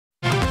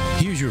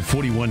Here's your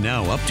 41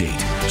 Now update,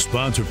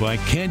 sponsored by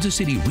Kansas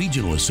City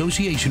Regional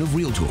Association of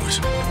Realtors.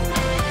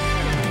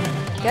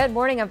 Good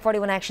morning. I'm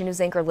 41 Action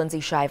News anchor Lindsay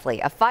Shively.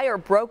 A fire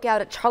broke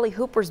out at Charlie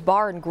Hooper's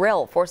Bar and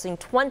Grill, forcing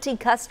 20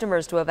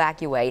 customers to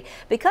evacuate.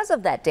 Because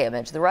of that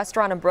damage, the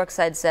restaurant in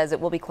Brookside says it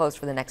will be closed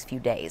for the next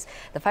few days.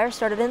 The fire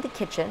started in the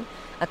kitchen.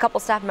 A couple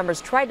staff members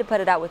tried to put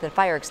it out with a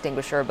fire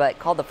extinguisher, but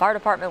called the fire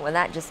department when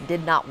that just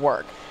did not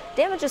work.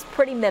 Damage is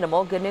pretty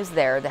minimal. Good news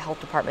there. The health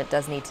department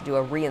does need to do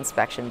a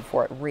re-inspection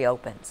before it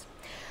reopens.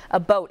 A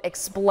boat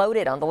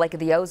exploded on the Lake of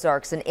the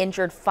Ozarks and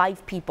injured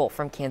 5 people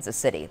from Kansas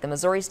City. The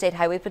Missouri State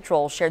Highway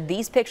Patrol shared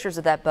these pictures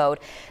of that boat,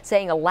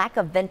 saying a lack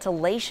of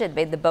ventilation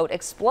made the boat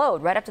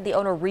explode right after the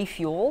owner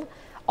refueled.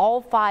 All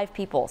 5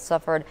 people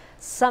suffered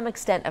some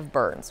extent of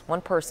burns.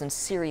 One person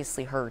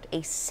seriously hurt.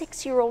 A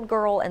 6-year-old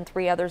girl and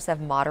 3 others have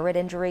moderate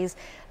injuries.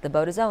 The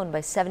boat is owned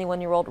by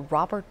 71-year-old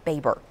Robert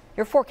Baber.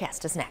 Your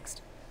forecast is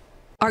next.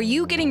 Are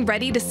you getting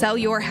ready to sell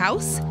your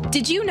house?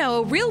 Did you know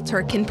a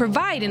realtor can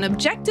provide an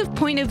objective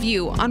point of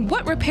view on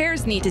what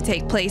repairs need to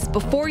take place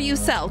before you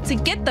sell to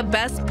get the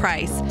best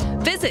price?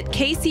 Visit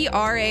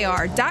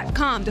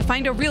kcrar.com to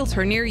find a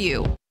realtor near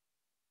you.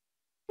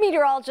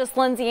 Meteorologist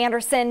Lindsay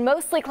Anderson.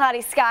 Mostly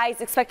cloudy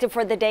skies expected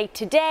for the day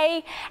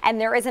today, and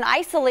there is an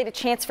isolated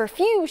chance for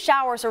few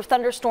showers or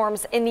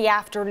thunderstorms in the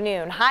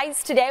afternoon.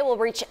 Highs today will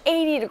reach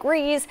 80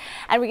 degrees,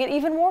 and we get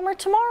even warmer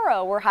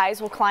tomorrow, where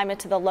highs will climb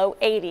into the low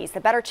 80s.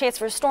 The better chance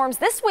for storms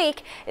this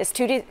week is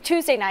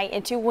Tuesday night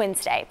into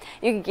Wednesday.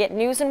 You can get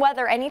news and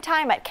weather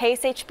anytime at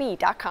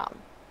kshb.com.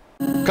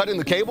 Cutting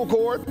the cable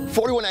cord?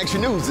 41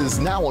 Action News is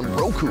now on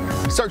Roku.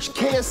 Search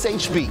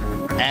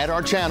KSHB. Add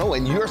our channel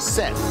and you're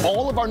set.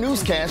 All of our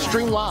newscasts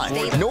stream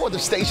live. No other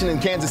station in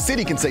Kansas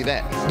City can say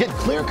that. Get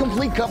clear,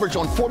 complete coverage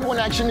on 41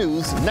 Action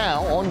News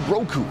now on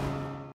Roku.